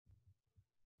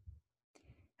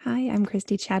Hi, I'm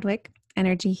Christy Chadwick,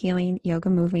 energy healing,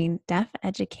 yoga moving, deaf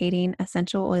educating,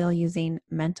 essential oil using,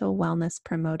 mental wellness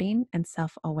promoting, and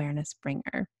self awareness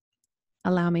bringer.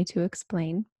 Allow me to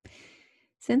explain.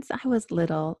 Since I was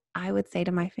little, I would say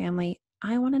to my family,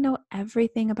 I want to know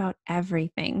everything about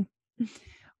everything.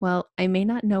 Well, I may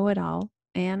not know it all,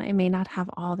 and I may not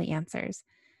have all the answers,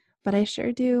 but I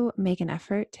sure do make an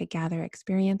effort to gather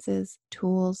experiences,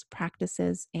 tools,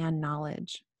 practices, and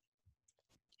knowledge.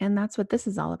 And that's what this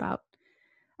is all about.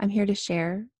 I'm here to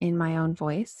share in my own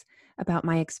voice about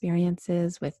my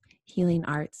experiences with healing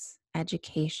arts,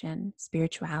 education,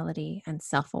 spirituality, and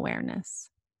self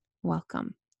awareness.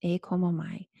 Welcome, E Como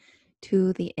Mai,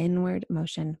 to the Inward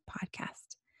Motion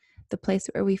podcast, the place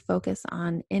where we focus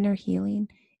on inner healing,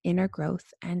 inner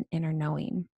growth, and inner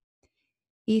knowing.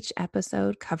 Each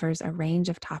episode covers a range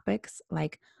of topics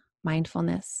like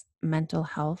mindfulness, mental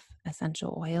health,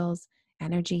 essential oils,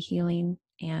 energy healing,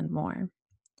 and more.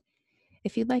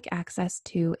 If you'd like access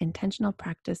to intentional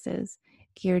practices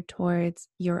geared towards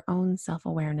your own self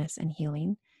awareness and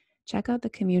healing, check out the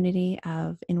community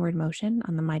of Inward Motion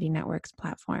on the Mighty Networks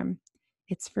platform.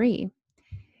 It's free.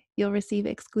 You'll receive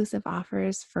exclusive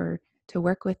offers to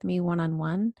work with me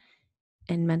one-on-one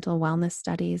in mental wellness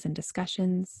studies and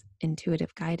discussions,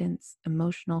 intuitive guidance,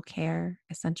 emotional care,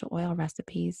 essential oil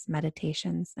recipes,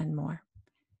 meditations, and more.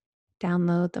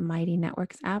 Download the Mighty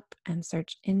Networks app and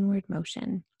search Inward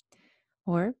Motion,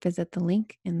 or visit the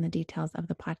link in the details of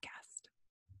the podcast.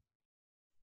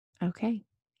 Okay,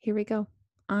 here we go.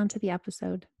 On to the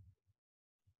episode.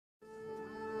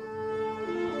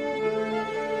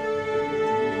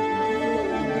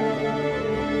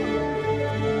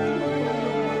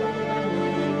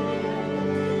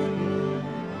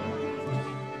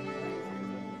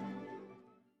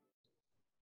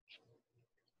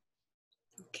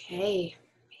 Okay,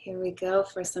 here we go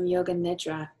for some Yoga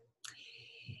Nidra.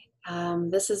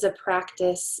 This is a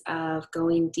practice of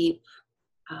going deep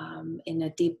in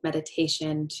a deep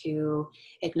meditation to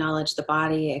acknowledge the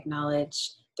body,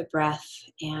 acknowledge the breath,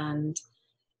 and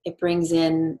it brings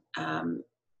in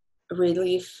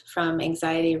relief from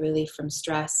anxiety, relief from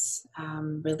stress,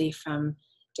 relief from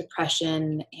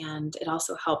depression, and it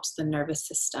also helps the nervous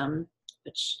system,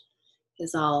 which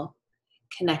is all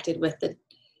connected with the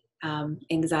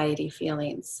anxiety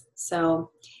feelings. So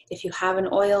if you have an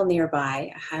oil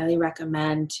nearby, I highly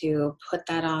recommend to put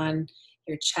that on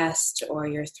your chest or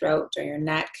your throat or your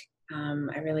neck.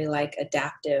 I really like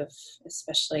adaptive,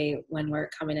 especially when we're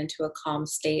coming into a calm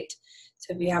state.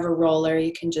 So if you have a roller,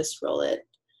 you can just roll it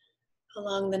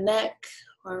along the neck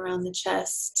or around the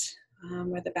chest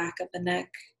or the back of the neck.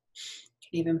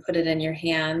 You can even put it in your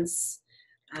hands.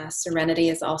 Serenity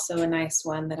is also a nice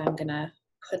one that I'm going to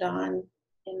put on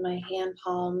in my hand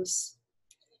palms.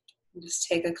 Just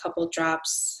take a couple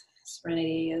drops.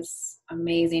 Serenity is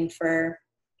amazing for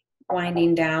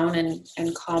winding down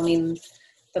and calming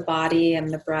the body and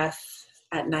the breath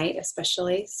at night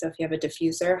especially. So if you have a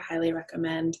diffuser, highly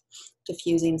recommend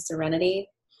diffusing Serenity.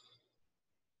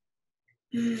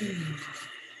 And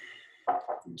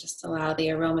just allow the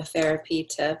aromatherapy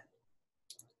to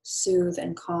soothe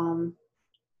and calm.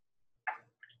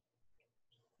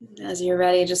 As you're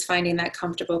ready, just finding that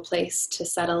comfortable place to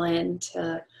settle in,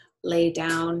 to lay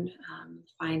down,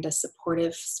 find a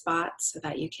supportive spot so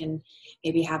that you can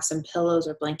maybe have some pillows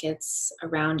or blankets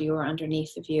around you or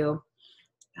underneath of you,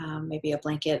 maybe a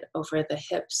blanket over the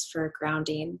hips for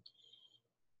grounding,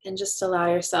 and just allow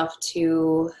yourself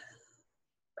to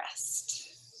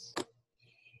rest.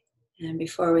 And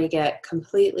before we get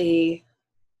completely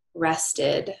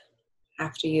rested,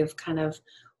 after you've kind of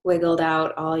wiggled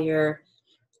out all your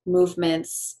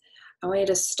movements, I want you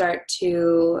to start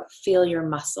to feel your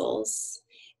muscles.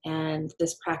 And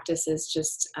this practice is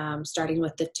just starting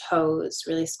with the toes,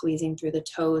 really squeezing through the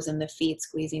toes and the feet,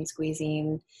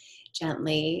 squeezing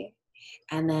gently,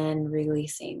 and then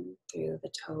releasing through the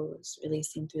toes,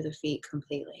 releasing through the feet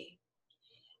completely.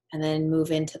 And then move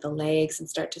into the legs and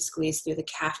start to squeeze through the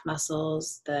calf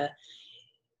muscles, the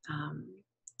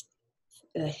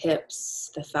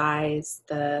hips, the thighs,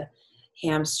 the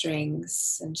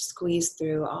hamstrings, and squeeze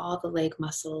through all the leg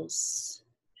muscles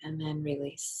and then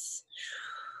release.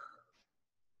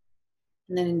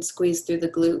 And then squeeze through the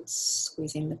glutes,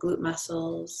 squeezing the glute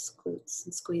muscles, glutes,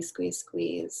 and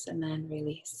squeeze, and then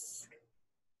release.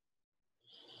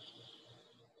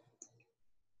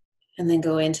 And then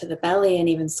go into the belly and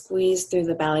even squeeze through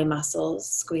the belly muscles,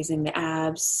 squeezing the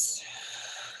abs,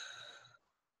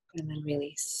 and then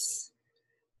release.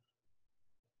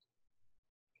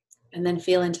 And then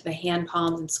feel into the hand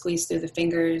palms and squeeze through the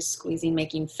fingers, squeezing,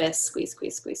 making fists,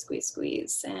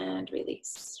 squeeze, and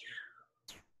release.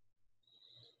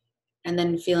 And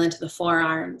then feel into the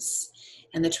forearms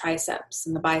and the triceps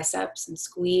and the biceps and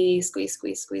squeeze, squeeze,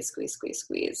 squeeze, squeeze, squeeze, squeeze,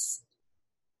 squeeze.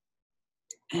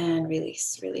 And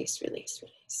release, release, release,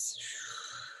 release.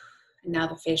 And now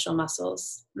the facial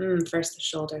muscles. First the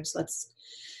shoulders. Let's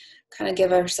kind of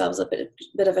give ourselves a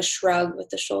bit of a shrug with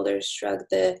the shoulders. Shrug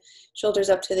the shoulders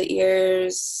up to the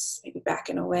ears, maybe back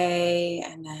and away,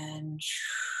 and then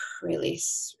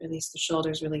release. Release the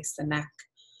shoulders, release the neck.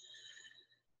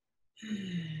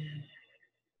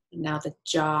 And now the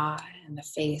jaw and the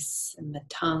face and the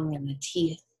tongue and the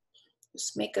teeth.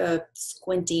 Just make a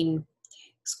squinting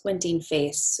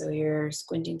face. So you're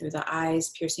squinting through the eyes,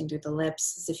 piercing through the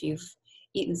lips, as if you've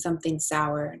eaten something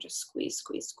sour, and just squeeze,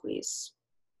 squeeze, squeeze.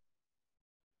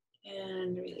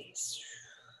 And release.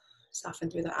 Soften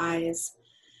through the eyes.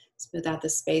 Smooth out the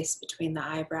space between the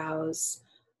eyebrows.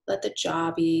 Let the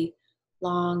jaw be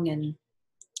long and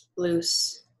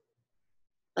loose.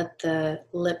 Let the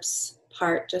lips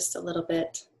part just a little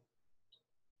bit.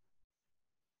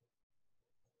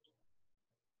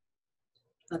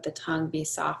 Let the tongue be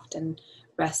soft and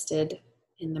rested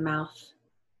in the mouth.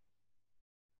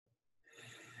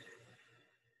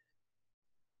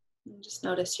 And just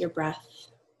notice your breath.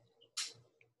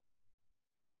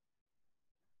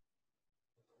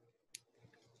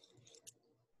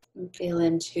 And feel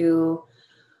into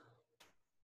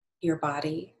your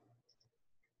body.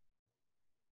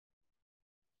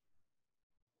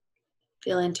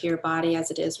 Feel into your body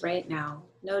as it is right now.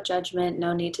 No judgment,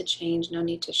 no need to change, no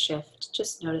need to shift,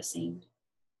 just noticing.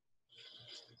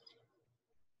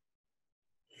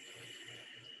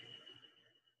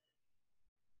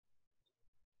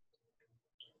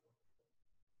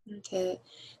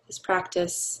 This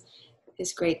practice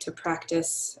is great to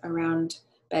practice around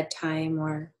bedtime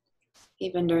or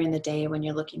even during the day when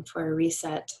you're looking for a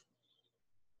reset.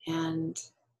 And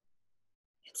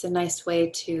it's a nice way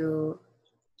to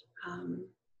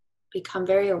become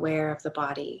very aware of the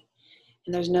body.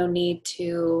 And there's no need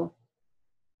to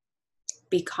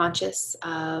be conscious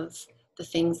of the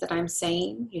things that I'm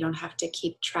saying. You don't have to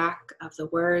keep track of the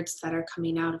words that are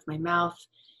coming out of my mouth.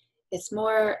 It's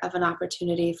more of an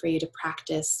opportunity for you to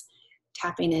practice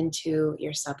tapping into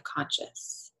your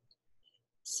subconscious.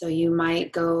 So you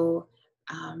might go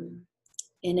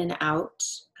in and out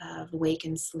of wake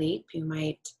and sleep. You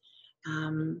might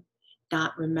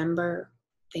not remember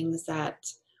things that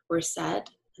were said,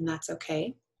 and that's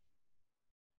okay.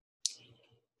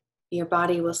 Your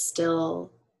body will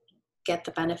still get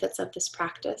the benefits of this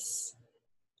practice.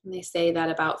 And they say that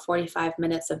about 45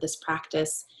 minutes of this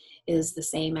practice is the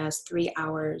same as 3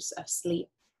 hours of sleep.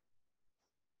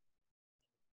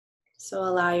 So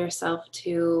allow yourself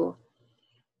to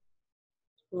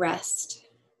rest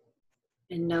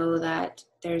and know that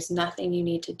there's nothing you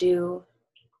need to do,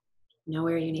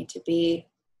 nowhere you need to be.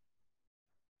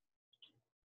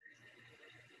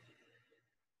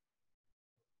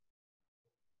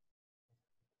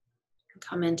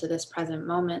 Come into this present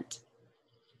moment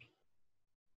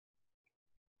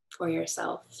for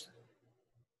yourself.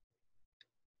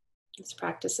 This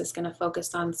practice is going to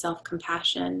focus on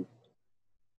self-compassion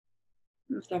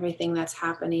with everything that's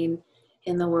happening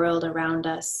in the world around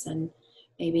us and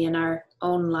maybe in our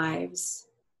own lives.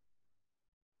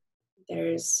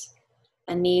 There's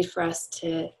a need for us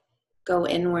to go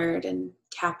inward and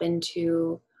tap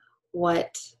into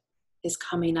what is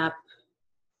coming up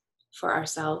for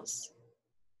ourselves.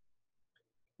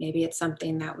 Maybe it's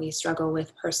something that we struggle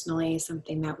with personally,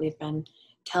 something that we've been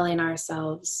telling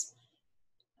ourselves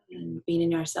and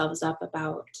beating ourselves up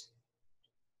about.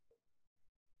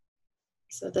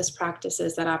 So this practice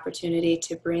is that opportunity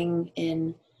to bring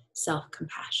in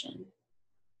self-compassion.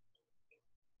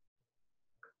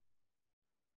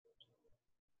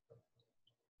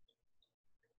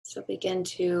 So begin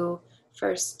to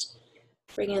first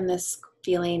bring in this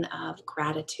feeling of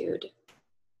gratitude.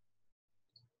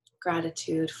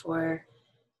 Gratitude for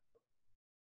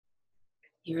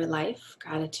your life,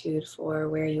 gratitude for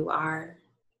where you are,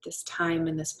 this time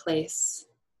and this place.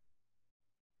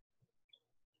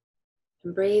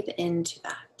 And breathe into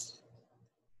that.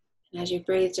 And as you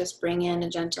breathe, just bring in a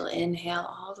gentle inhale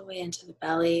all the way into the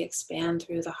belly, expand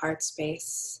through the heart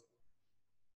space,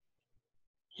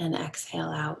 and exhale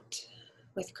out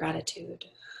with gratitude.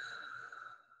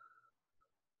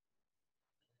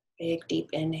 Big, deep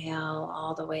inhale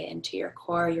all the way into your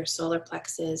core, your solar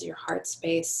plexus, your heart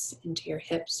space, into your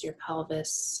hips, your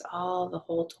pelvis, all the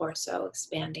whole torso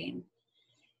expanding.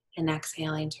 And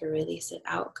exhaling to release it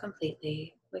out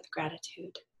completely with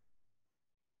gratitude.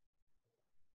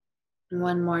 And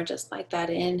one more just like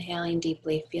that, inhaling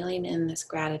deeply, feeling in this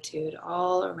gratitude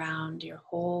all around your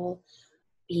whole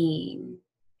being.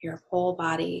 your whole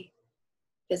body,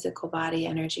 physical body,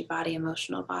 energy body,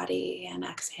 emotional body, and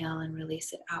exhale and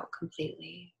release it out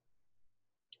completely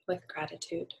with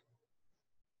gratitude.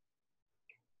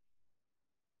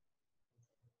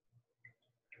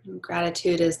 And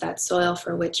gratitude is that soil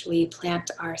for which we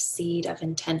plant our seed of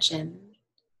intention.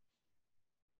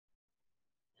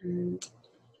 And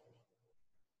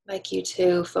I'd like you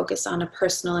to focus on a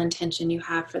personal intention you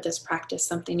have for this practice,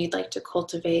 something you'd like to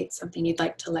cultivate, something you'd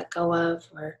like to let go of,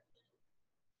 or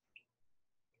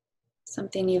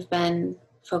something you've been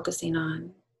focusing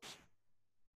on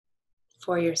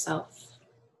for yourself.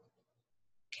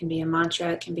 It can be a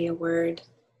mantra, it can be a word.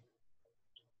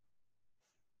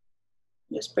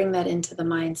 Just bring that into the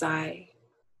mind's eye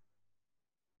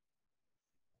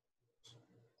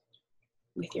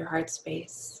with your heart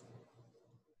space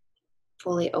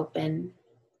fully open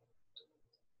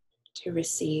to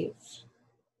receive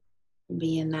and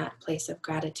be in that place of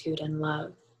gratitude and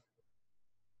love.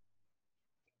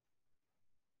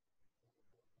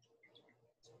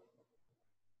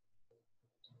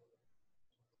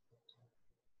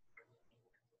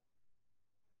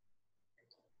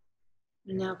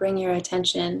 And now bring your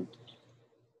attention,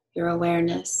 your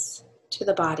awareness to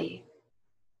the body,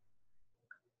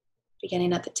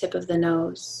 beginning at the tip of the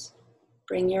nose.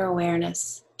 Bring your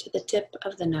awareness to the tip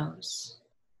of the nose.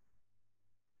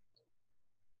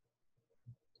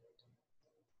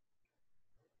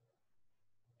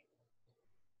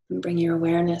 And bring your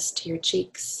awareness to your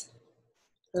cheeks,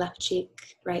 left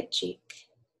cheek, right cheek.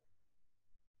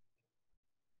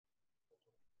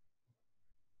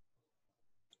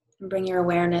 And bring your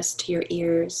awareness to your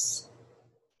ears,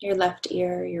 your left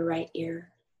ear, your right ear.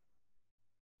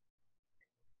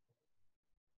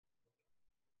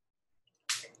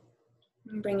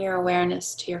 And bring your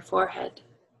awareness to your forehead,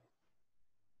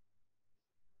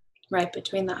 right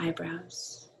between the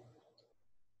eyebrows.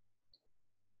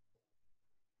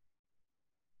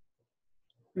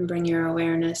 And bring your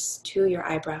awareness to your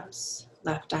eyebrows,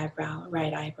 left eyebrow,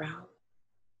 right eyebrow.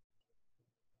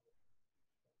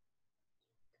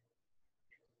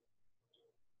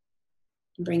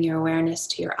 And bring your awareness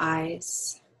to your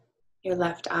eyes, your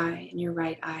left eye and your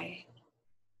right eye.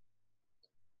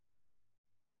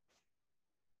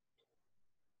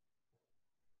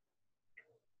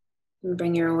 And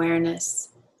bring your awareness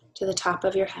to the top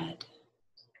of your head.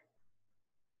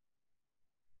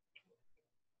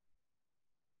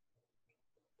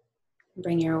 And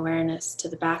bring your awareness to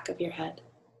the back of your head.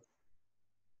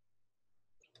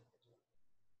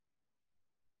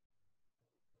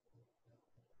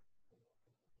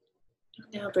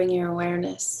 Now bring your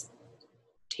awareness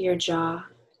to your jaw,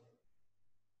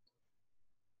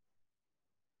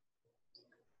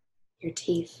 your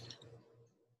teeth,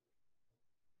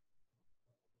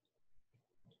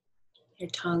 your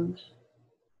tongue,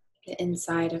 the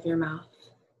inside of your mouth.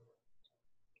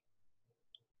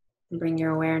 And bring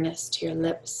your awareness to your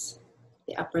lips,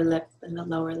 the upper lip and the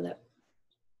lower lip.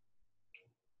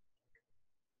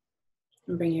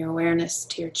 And bring your awareness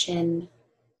to your chin,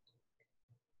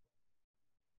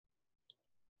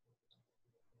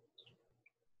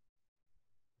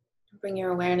 and bring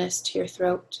your awareness to your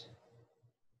throat.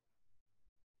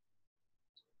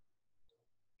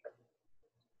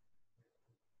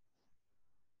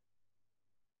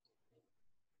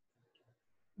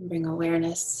 And bring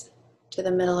awareness to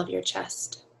the middle of your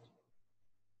chest,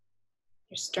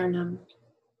 your sternum,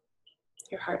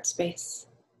 your heart space.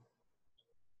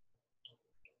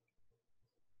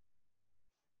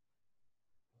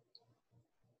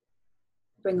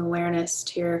 Bring awareness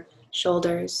to your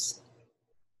shoulders,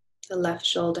 the left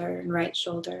shoulder and right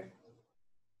shoulder.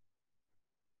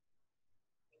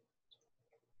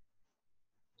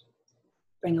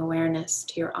 Bring awareness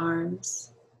to your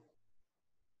arms,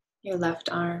 your left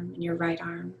arm and your right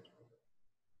arm.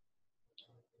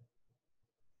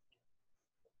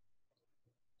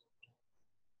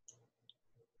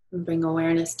 And bring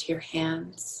awareness to your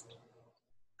hands,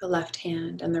 the left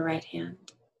hand and the right hand.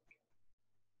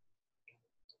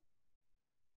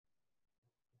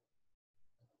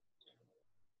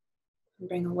 And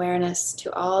bring awareness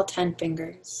to all 10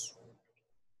 fingers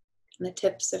and the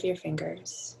tips of your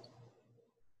fingers.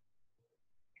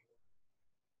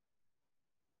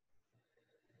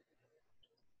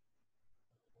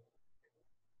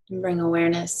 And bring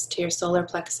awareness to your solar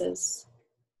plexus,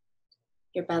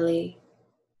 your belly,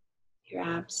 your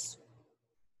abs.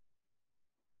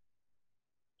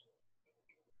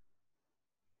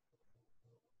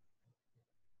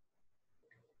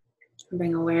 And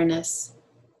bring awareness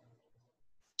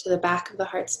to the back of the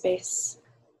heart space,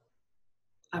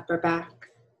 upper back,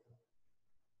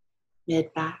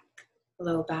 mid back,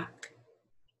 low back.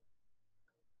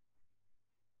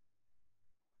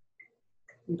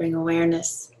 And bring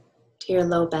awareness to your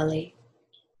low belly.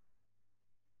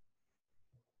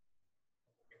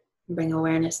 And bring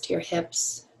awareness to your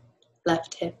hips,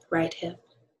 left hip, right hip.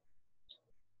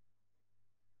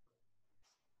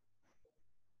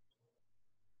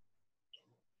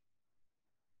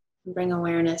 And bring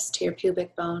awareness to your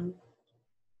pubic bone.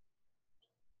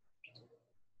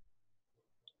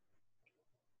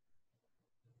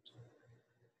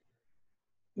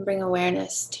 And bring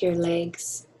awareness to your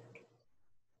legs,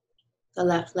 the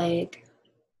left leg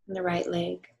and the right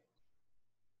leg.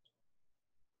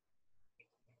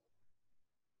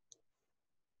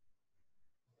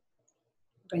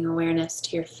 Bring awareness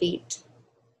to your feet,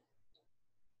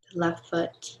 the left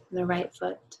foot and the right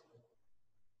foot.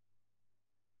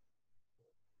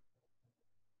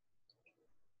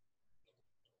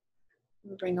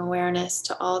 And bring awareness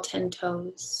to all 10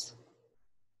 toes.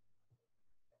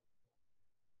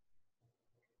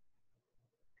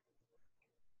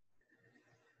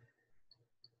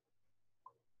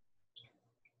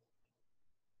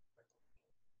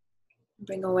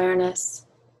 Bring awareness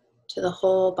to the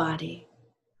whole body.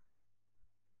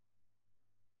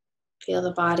 Feel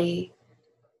the body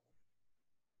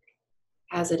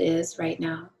as it is right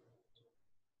now.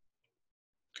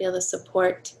 Feel the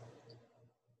support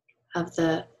of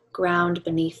the ground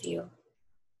beneath you,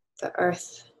 the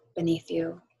earth beneath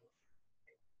you,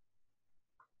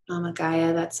 Mama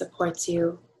Gaia that supports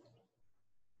you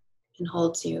and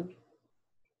holds you.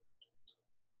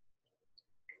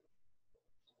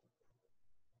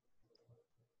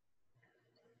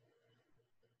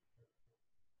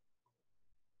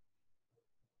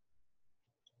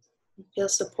 Feel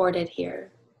supported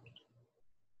here.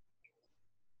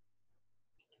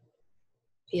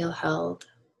 Feel held.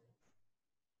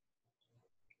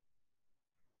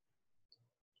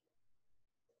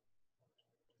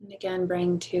 And again,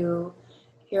 bring to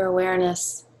your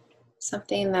awareness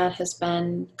something that has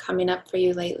been coming up for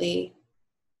you lately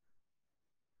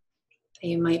that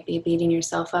you might be beating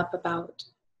yourself up about.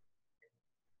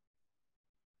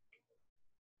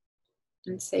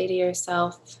 And say to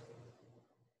yourself,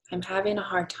 I'm having a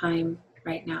hard time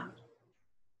right now.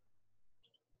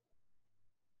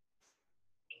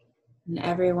 And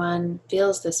everyone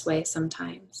feels this way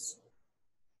sometimes.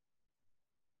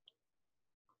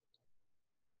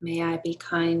 May I be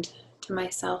kind to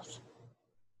myself.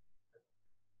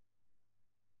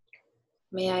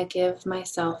 May I give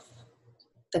myself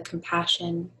the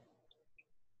compassion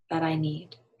that I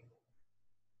need.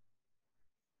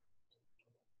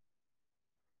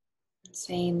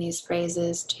 Saying these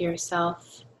phrases to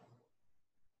yourself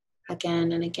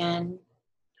again and again,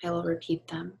 I will repeat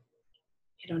them.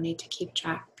 You don't need to keep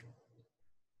track.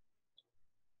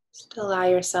 Just allow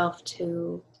yourself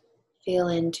to feel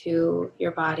into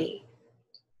your body.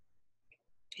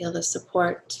 Feel the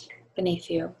support beneath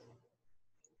you.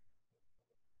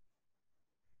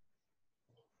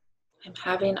 I'm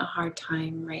having a hard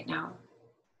time right now.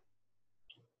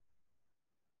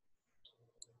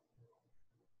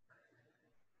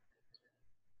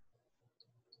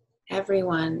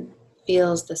 Everyone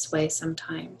feels this way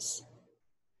sometimes.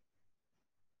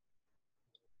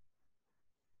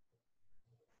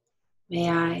 May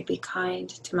I be kind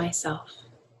to myself.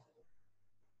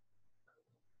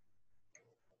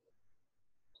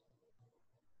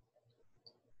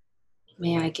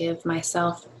 May I give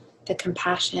myself the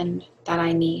compassion that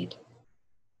I need.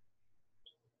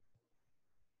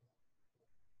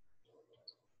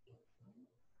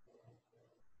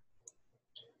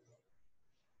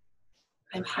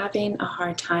 I'm having a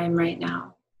hard time right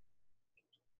now.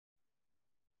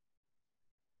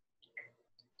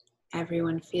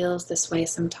 Everyone feels this way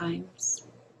sometimes.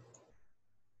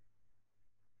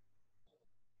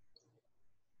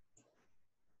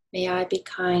 May I be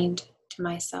kind to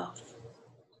myself.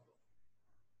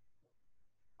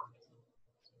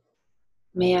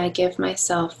 May I give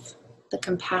myself the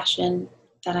compassion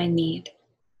that I need.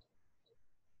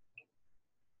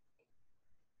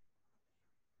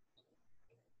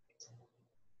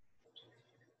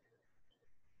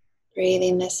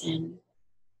 Breathing this in.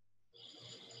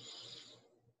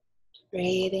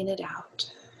 Breathing it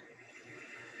out.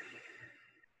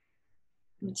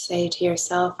 And say to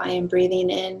yourself, I am breathing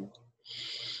in.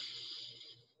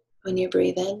 When you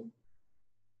breathe in,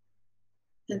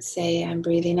 and say, I'm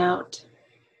breathing out.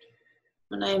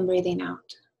 When I am breathing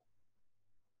out,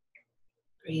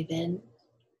 breathe in.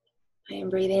 I am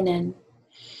breathing in.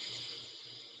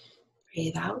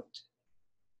 Breathe out.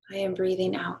 I am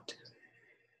breathing out.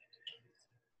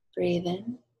 Breathe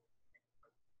in.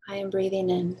 I am breathing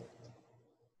in.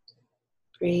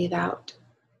 Breathe out.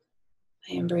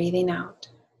 I am breathing out.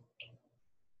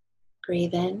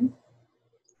 Breathe in.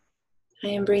 I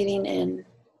am breathing in.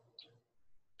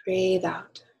 Breathe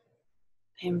out.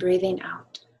 I am breathing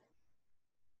out.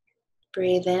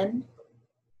 Breathe in.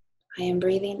 I am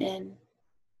breathing in.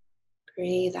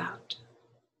 Breathe out.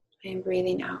 I am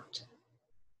breathing out.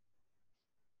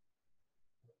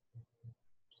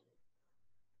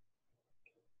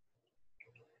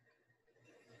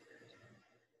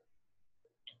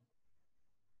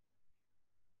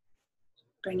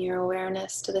 Bring your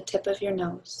awareness to the tip of your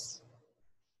nose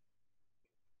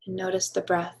and notice the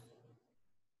breath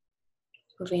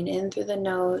moving in through the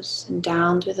nose and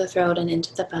down through the throat and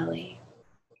into the belly.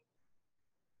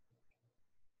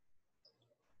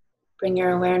 Bring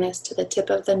your awareness to the tip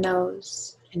of the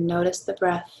nose and notice the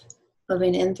breath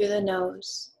moving in through the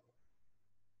nose,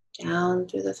 down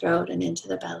through the throat and into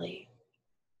the belly.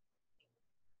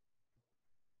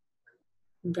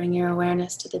 And bring your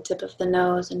awareness to the tip of the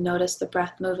nose and notice the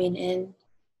breath moving in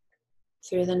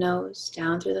through the nose,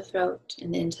 down through the throat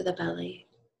and into the belly.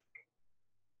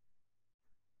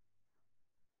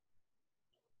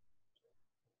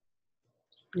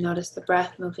 Notice the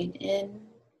breath moving in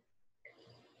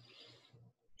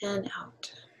and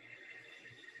out.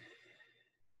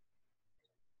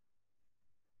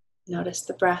 Notice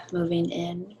the breath moving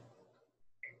in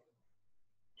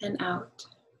and out.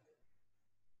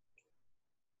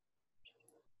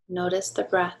 Notice the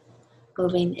breath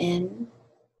moving in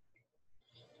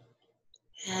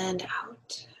and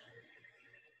out.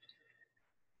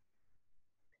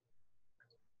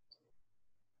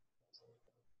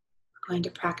 We're going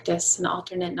to practice an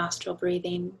alternate nostril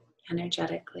breathing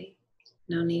energetically.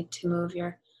 No need to move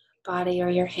your body or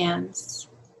your hands.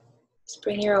 Just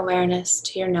bring your awareness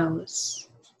to your nose.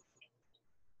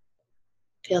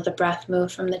 Feel the breath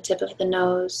move from the tip of the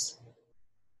nose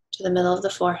to the middle of the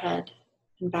forehead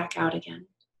and back out again.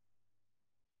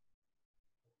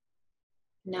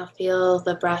 Now feel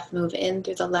the breath move in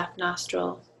through the left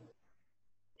nostril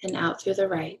and out through the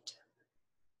right.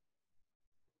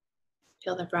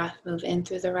 Feel the breath move in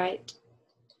through the right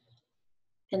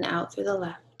and out through the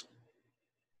left.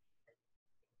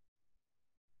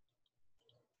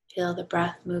 Feel the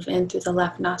breath move in through the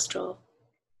left nostril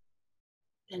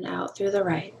and out through the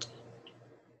right.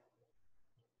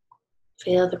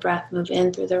 Feel the breath move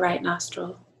in through the right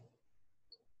nostril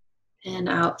and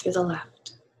out through the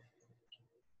left.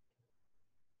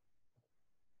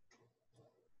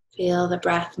 Feel the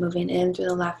breath moving in through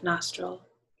the left nostril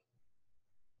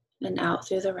and out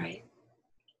through the right.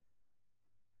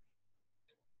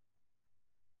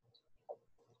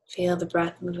 Feel the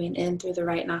breath moving in through the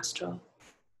right nostril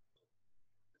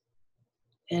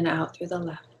and out through the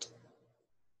left.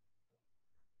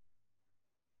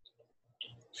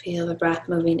 Feel the breath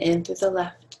moving in through the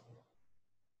left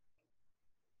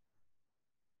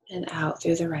and out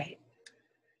through the right.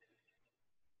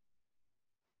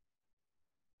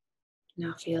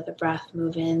 Now feel the breath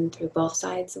move in through both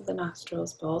sides of the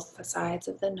nostrils, both sides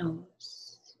of the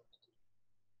nose,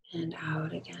 and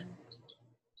out again.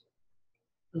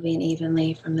 Moving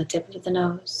evenly from the tip of the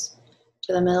nose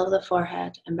to the middle of the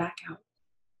forehead and back out.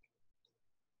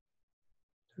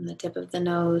 From the tip of the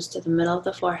nose to the middle of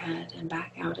the forehead and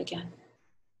back out again.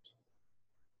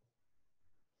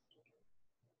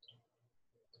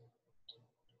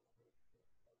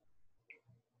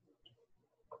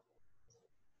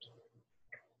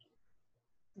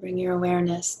 Bring your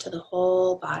awareness to the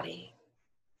whole body.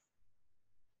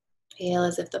 Feel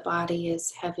as if the body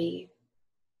is heavy,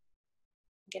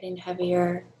 getting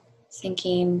heavier,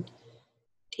 sinking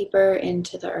deeper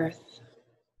into the earth.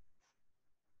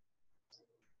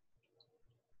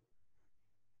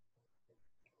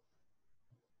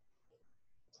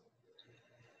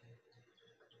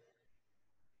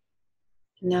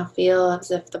 Now feel as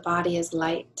if the body is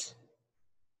light,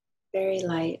 very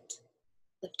light,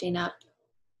 lifting up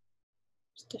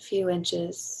just a few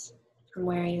inches from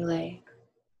where you lay.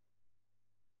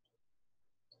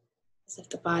 As if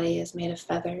the body is made of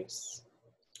feathers,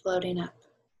 floating up,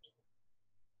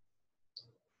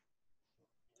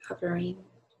 hovering.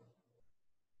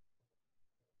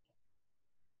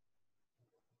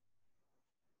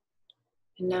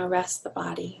 And now rest the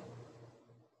body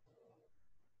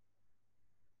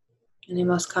in the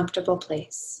most comfortable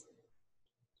place.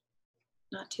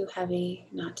 Not too heavy,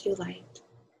 not too light,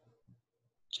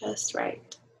 just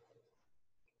right.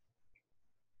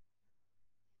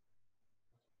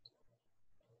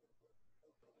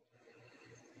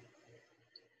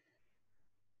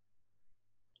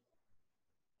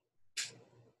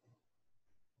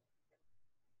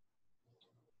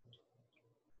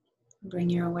 Bring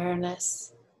your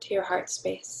awareness to your heart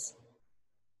space.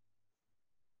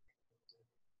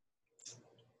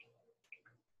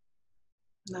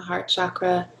 The heart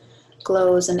chakra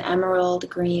glows an emerald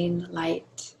green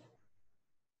light.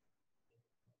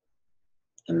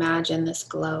 Imagine this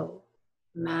glow.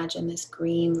 Imagine this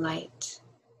green light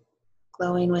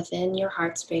glowing within your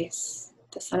heart space,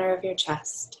 the center of your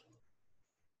chest.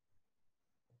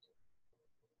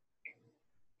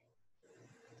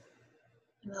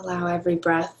 And allow every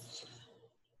breath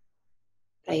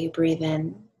that you breathe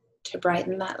in to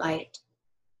brighten that light.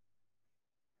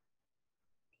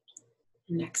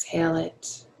 And exhale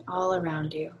it all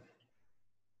around you.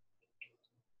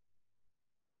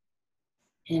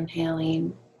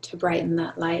 Inhaling to brighten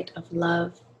that light of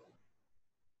love,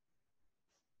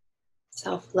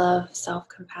 self-love,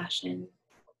 self-compassion.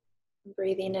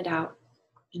 Breathing it out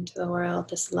into the world,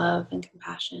 this love and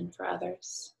compassion for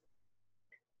others.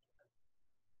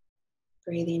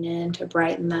 Breathing in to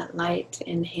brighten that light,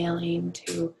 inhaling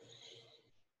to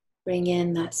bring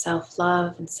in that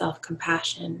self-love and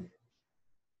self-compassion,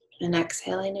 and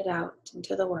exhaling it out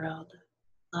into the world,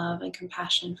 love and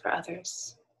compassion for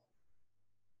others.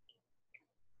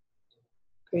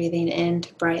 Breathing in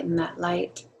to brighten that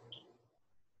light,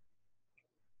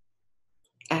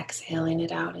 exhaling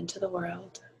it out into the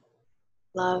world,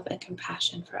 love and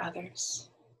compassion for others.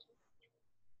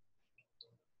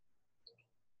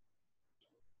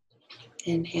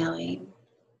 Inhaling,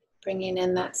 bringing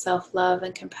in that self-love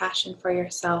and compassion for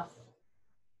yourself,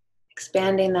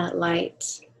 expanding that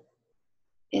light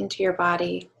into your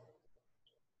body,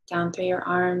 down through your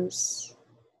arms,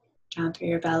 down through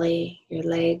your belly, your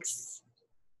legs,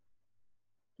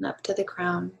 and up to the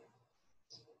crown,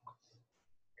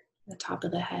 the top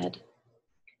of the head.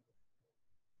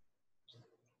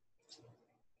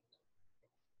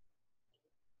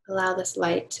 Allow this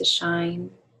light to shine,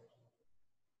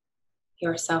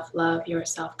 your self-love, your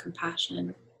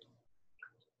self-compassion.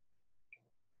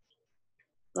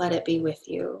 Let it be with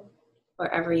you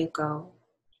wherever you go.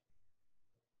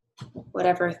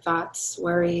 Whatever thoughts,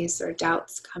 worries, or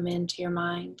doubts come into your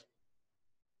mind,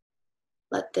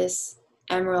 let this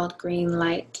emerald green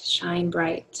light shine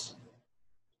bright.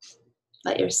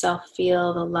 Let yourself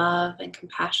feel the love and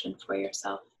compassion for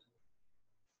yourself.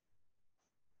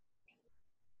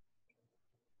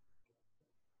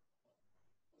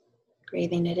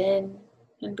 Breathing it in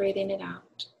and breathing it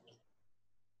out.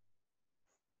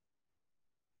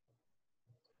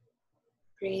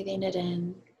 Breathing it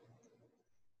in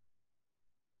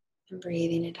and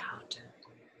breathing it out.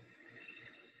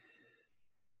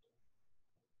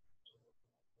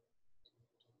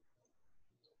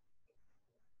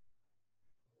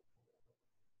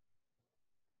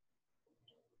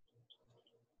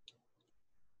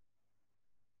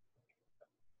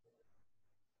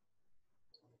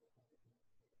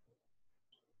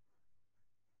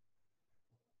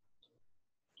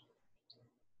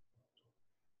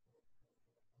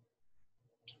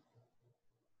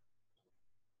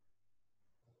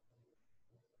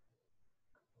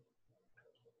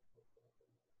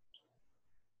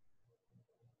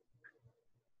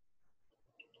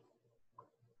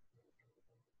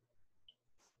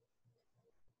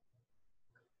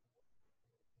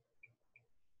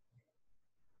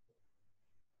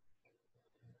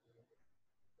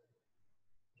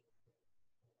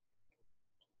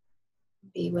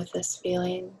 Be with this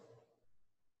feeling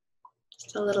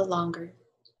just a little longer.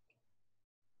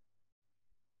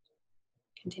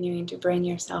 Continuing to bring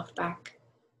yourself back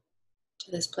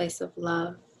to this place of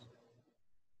love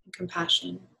and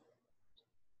compassion.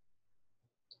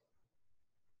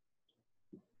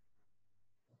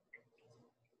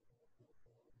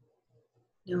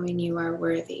 Knowing you are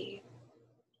worthy.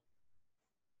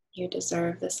 You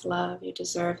deserve this love. You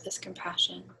deserve this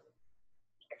compassion.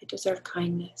 You deserve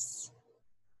kindness.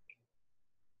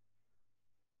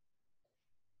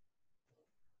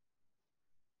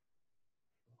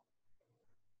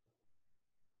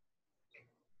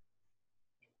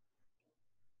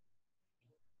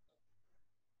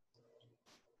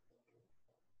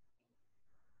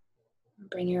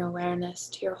 Bring your awareness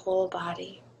to your whole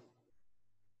body.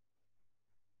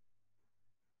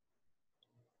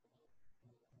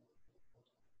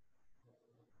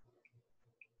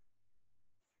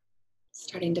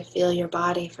 Starting to feel your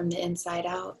body from the inside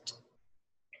out.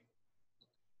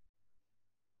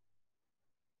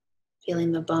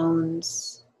 Feeling the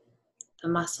bones, the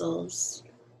muscles,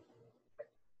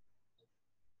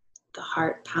 the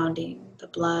heart pounding, the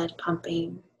blood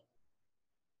pumping.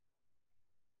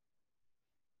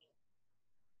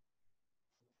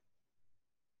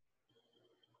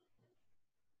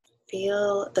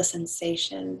 Feel the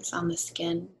sensations on the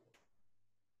skin.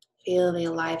 Feel the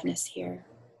aliveness here.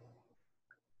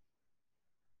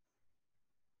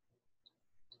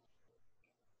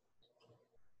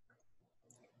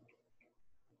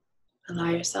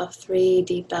 Allow yourself 3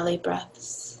 deep belly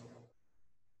breaths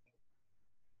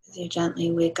as you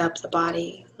gently wake up the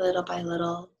body little by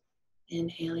little,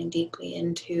 inhaling deeply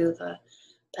into the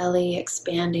belly,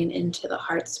 expanding into the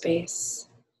heart space,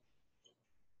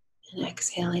 and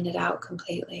exhaling it out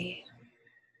completely.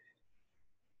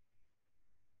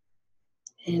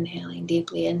 Inhaling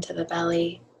deeply into the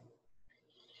belly,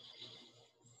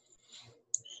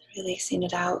 releasing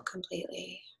it out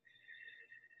completely.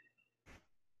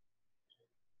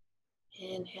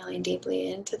 Inhaling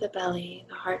deeply into the belly,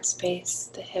 the heart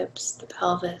space, the hips, the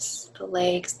pelvis, the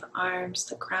legs, the arms,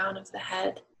 the crown of the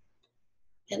head,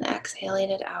 and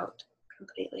exhaling it out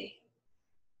completely.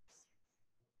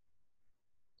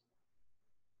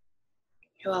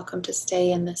 You're welcome to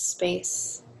stay in this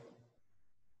space.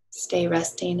 Stay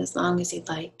resting as long as you'd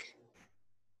like.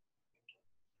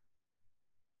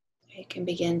 You can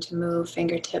begin to move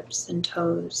fingertips and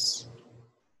toes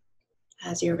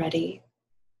as you're ready.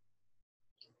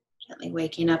 Gently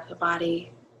waking up the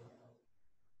body,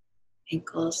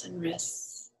 ankles and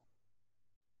wrists,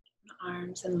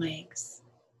 arms and legs.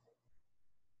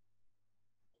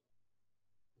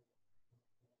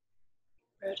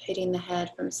 Rotating the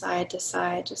head from side to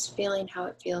side, just feeling how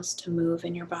it feels to move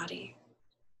in your body.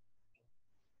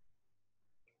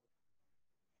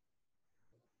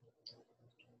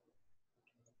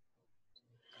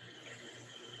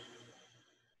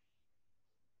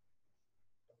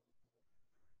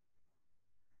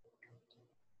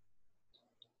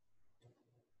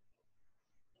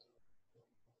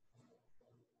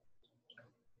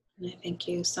 And I thank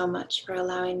you so much for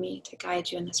allowing me to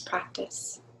guide you in this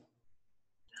practice.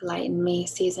 The light in me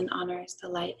sees and honors the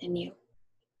light in you.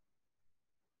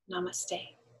 Namaste.